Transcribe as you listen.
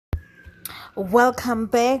Welcome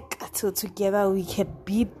back to Together We Can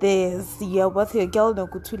Beat This. You're with your girl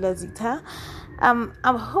Nokuthula Zita. I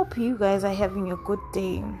hope you guys are having a good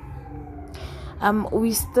day.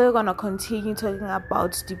 We're still gonna continue talking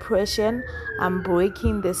about depression.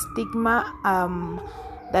 Breaking the stigma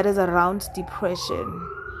that is around depression.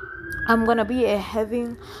 I'm gonna be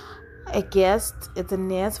having a guest. It's a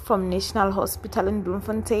nurse from National Hospital in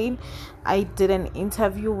Bloemfontein. I did an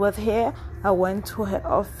interview with her. I went to her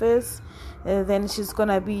office. Then she's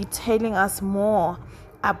gonna be telling us more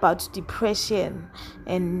about depression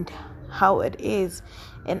and how it is.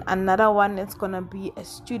 And another one is gonna be a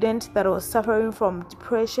student that was suffering from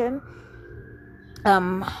depression.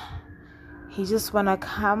 He just wanna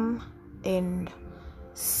come and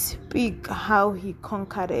speak how he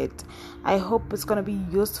conquered it. I hope it's gonna be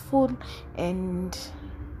useful and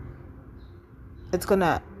it's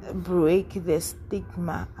gonna break the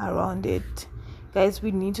stigma around it. Guys,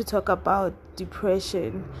 we need to talk about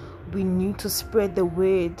depression. We need to spread the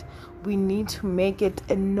word. We need to make it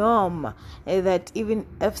a norm that even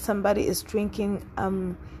if somebody is drinking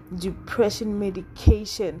depression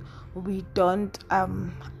medication, we don't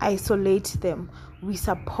isolate them. We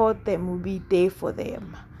support them. We be there for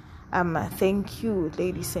them. Thank you,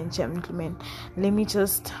 ladies and gentlemen. Let me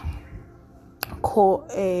just call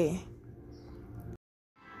a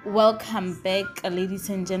welcome back, ladies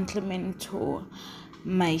and gentlemen, to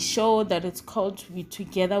my show that is called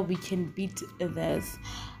Together We Can Beat This.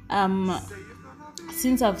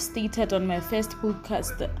 Since I've stated on my first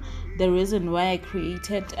podcast the reason why I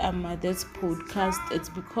created this podcast, it's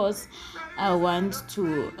because I want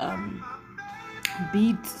to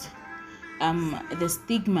beat the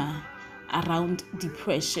stigma around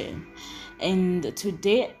depression. And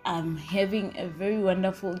today I'm having a very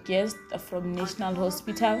wonderful guest from National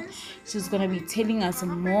Hospital. She's going to be telling us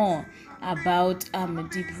more about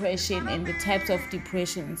depression and the types of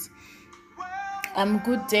depressions.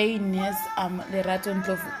 Good day, Nurse Lerato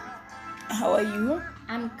Ndlovu. How are you?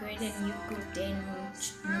 I'm good, and you? Good day,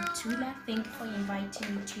 Nokuthula. Thank you for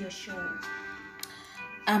inviting me to your show.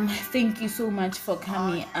 Thank you so much for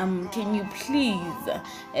coming. Can you please,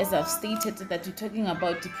 as I've stated that you're talking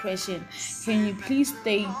about depression, can you please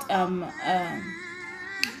state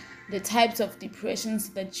the types of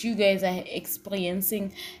depressions that you guys are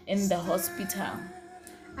experiencing in the hospital?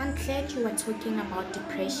 I'm glad you are talking about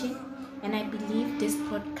depression, and I believe this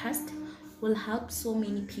podcast will help so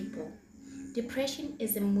many people. Depression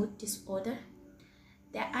is a mood disorder.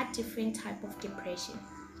 There are different types of depression,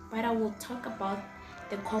 but I will talk about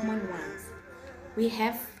the common ones we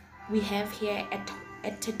have here at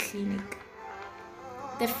the clinic.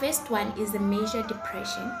 The first one is the major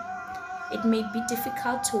depression. It may be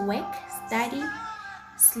difficult to work, study,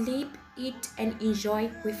 sleep, eat, and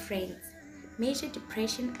enjoy with friends. Major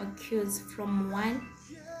depression occurs from one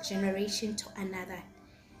generation to another,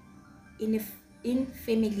 in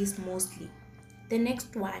families mostly. The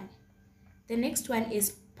next one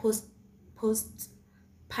is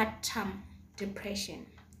postpartum depression.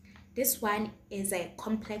 This one is a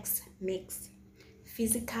complex mix: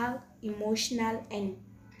 physical, emotional, and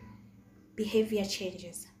behavior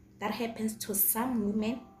changes that happens to some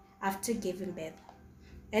women after giving birth.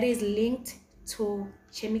 It is linked to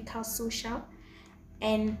chemical, social,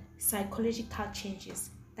 and psychological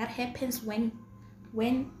changes that happens when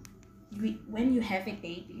you have a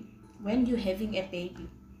baby, when you're having a baby.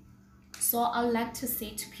 So I would like to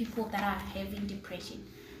say to people that are having depression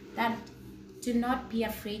that do not be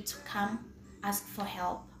afraid to come ask for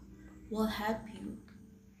help. We'll help you.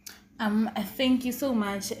 Thank you so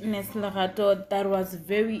much, Ms. Lerato. That was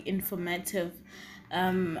very informative.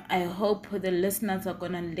 I hope the listeners are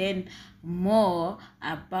going to learn more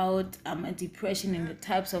about depression and the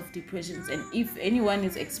types of depressions. And if anyone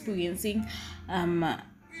is experiencing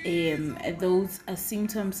those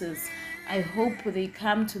symptoms, I hope they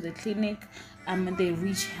come to the clinic and they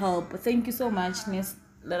reach help. Thank you so much, Ms.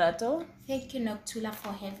 Lerato. Thank you, Nokuthula,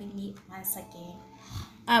 for having me once again.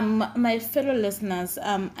 My fellow listeners,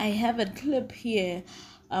 I have a clip here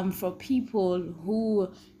for people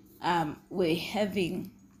who were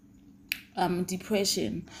having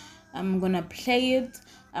depression. I'm gonna play it.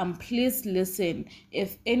 Please listen.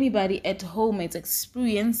 If anybody at home is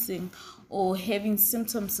experiencing or having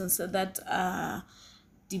symptoms that are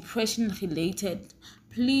depression related,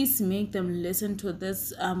 please make them listen to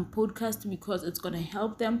this podcast because it's gonna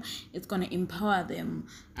help them. It's gonna empower them.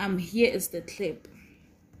 Here is the clip.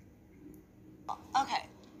 Okay,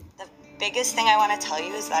 the biggest thing I want to tell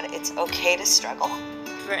you is that it's okay to struggle.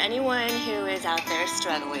 For anyone who is out there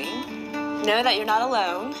struggling, know that you're not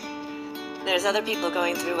alone. There's other people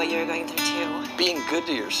going through what you're going through too. Being good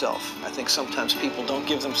to yourself. I think sometimes people don't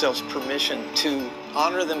give themselves permission to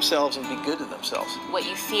honor themselves and be good to themselves. What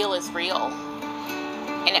you feel is real,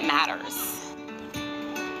 and it matters.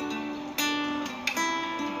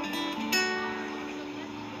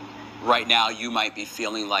 Right now, you might be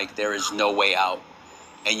feeling like there is no way out,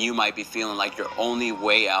 and you might be feeling like your only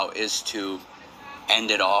way out is to end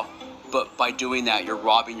it all. But by doing that, you're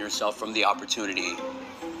robbing yourself from the opportunity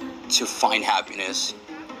to find happiness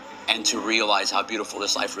and to realize how beautiful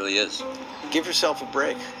this life really is. Give yourself a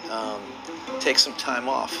break. Take some time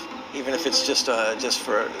off, even if it's just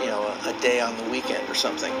for a day on the weekend or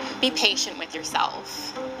something. Be patient with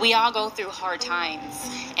yourself. We all go through hard times,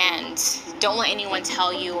 and don't let anyone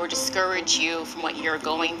tell you or discourage you from what you're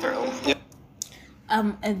going through.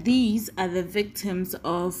 These are the victims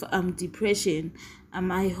of depression.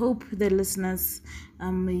 I hope the listeners,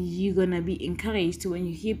 you're gonna be encouraged when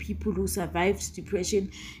you hear people who survived depression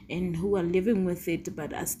and who are living with it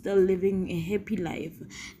but are still living a happy life.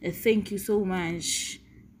 Thank you so much.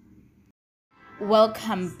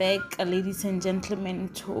 Welcome back, ladies and gentlemen,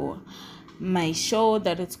 to my show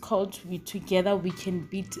that is called Together We Can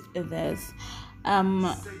Beat This.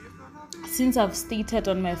 Since I've stated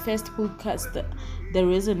on my first podcast the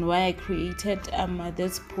reason why I created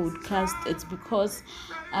this podcast, it's because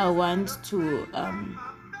I want to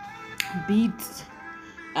beat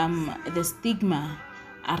the stigma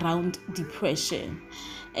around depression.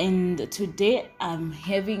 And today I'm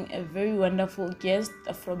having a very wonderful guest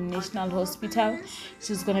from National Hospital.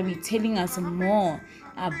 She's going to be telling us more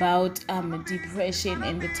about depression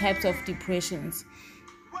and the types of depressions.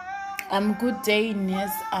 Good day,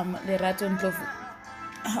 Ines. Lerato Ndlovu.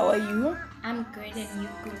 How are you? I'm good, and you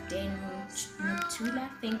good day, Nokuthula.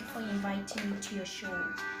 Thank you for inviting me to your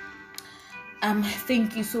show.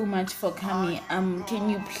 Thank you so much for coming. Can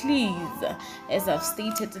you please, as I've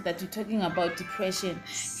stated that you're talking about depression,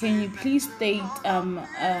 can you please state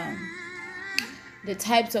the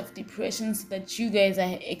types of depressions that you guys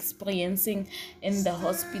are experiencing in the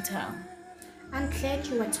hospital? I'm glad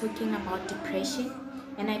you were talking about depression,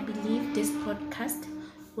 and I believe this podcast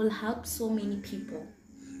will help so many people.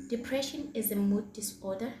 Depression is a mood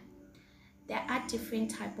disorder. There are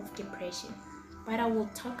different types of depression, but I will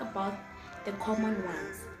talk about the common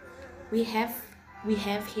ones we have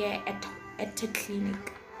here at the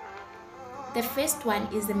clinic. The first one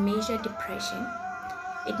is the major depression.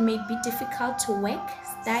 It may be difficult to work,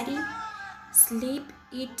 study, sleep,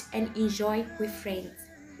 eat, and enjoy with friends.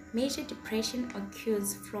 Major depression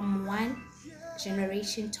occurs from one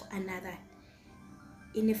generation to another,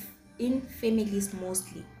 in families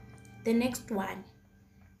mostly. The next one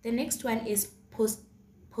is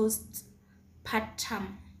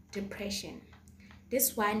postpartum depression.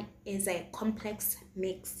 This one is a complex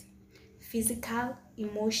mix: physical,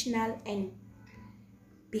 emotional, and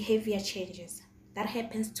behavior changes that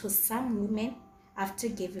happens to some women after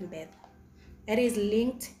giving birth. It is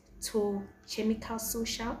linked to chemical,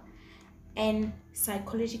 social, and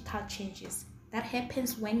psychological changes that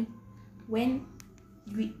happens when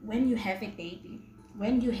you have a baby,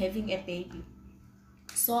 when you're having a baby.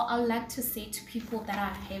 So I would like to say to people that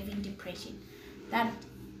are having depression that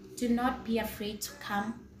do not be afraid to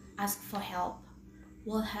come ask for help.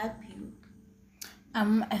 We'll help you.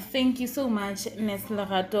 Thank you so much, Ms.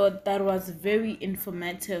 Lerato. That was very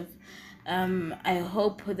informative. I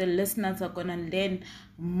hope the listeners are gonna learn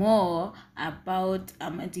more about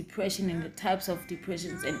depression and the types of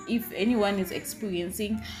depressions, and if anyone is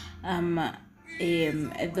experiencing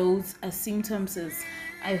those symptoms,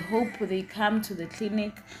 I hope they come to the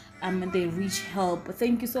clinic and they reach help.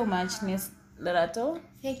 Thank you so much, Ms. Lerato.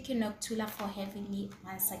 Thank you, Nokuthula, for having me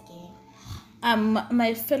once again.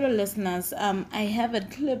 My fellow listeners, I have a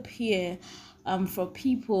clip here for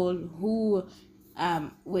people who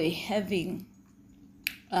were having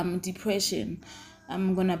depression.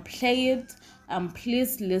 I'm gonna play it.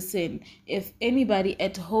 Please listen. If anybody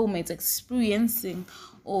at home is experiencing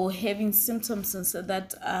or having symptoms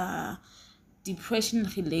that are depression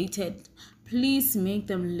related, please make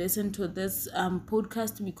them listen to this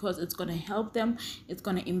podcast, because it's gonna help them. It's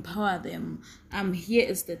gonna empower them. Here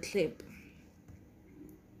is the clip.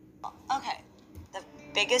 Okay, the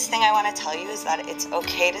biggest thing I want to tell you is that it's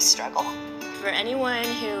okay to struggle. For anyone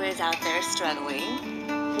who is out there struggling,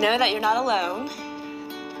 know that you're not alone.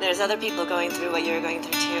 There's other people going through what you're going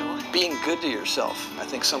through too. Being good to yourself. I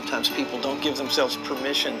think sometimes people don't give themselves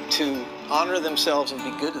permission to honor themselves and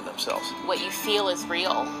be good to themselves. What you feel is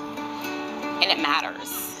real, and it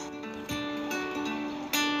matters.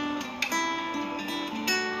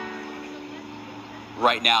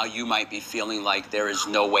 Right now, you might be feeling like there is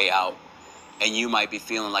no way out, and you might be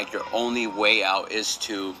feeling like your only way out is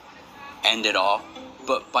to end it all.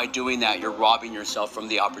 But by doing that, you're robbing yourself from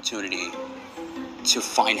the opportunity to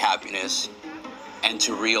find happiness and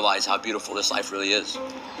to realize how beautiful this life really is.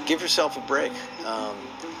 Give yourself a break.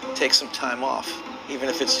 Take some time off, even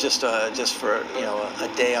if it's just for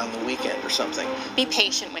a day on the weekend or something. Be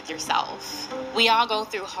patient with yourself. We all go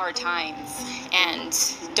through hard times, and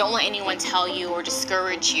don't let anyone tell you or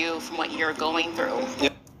discourage you from what you're going through.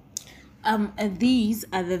 And these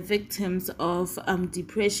are the victims of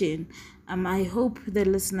depression. I hope the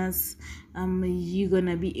listeners, you're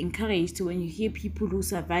gonna be encouraged when you hear people who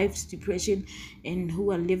survived depression and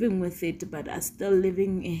who are living with it but are still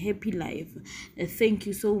living a happy life. Thank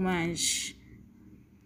you so much.